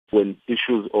when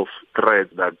issues of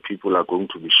threat that people are going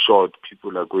to be shot,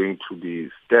 people are going to be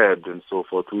stabbed and so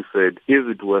forth, we said, is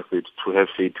it worth it to have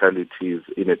fatalities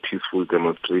in a peaceful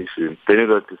demonstration? Then it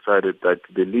was decided that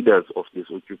the leaders of this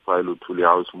Occupy Luthuli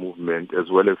House movement, as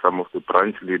well as some of the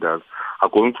branch leaders, are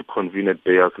going to convene at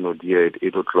Beyers Nodia at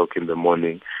 8 o'clock in the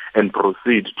morning and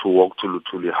proceed to walk to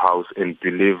Luthuli House and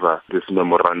deliver this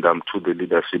memorandum to the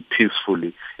leadership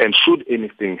peacefully. And should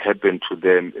anything happen to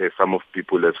them, as some of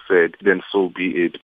people have said, then so be it.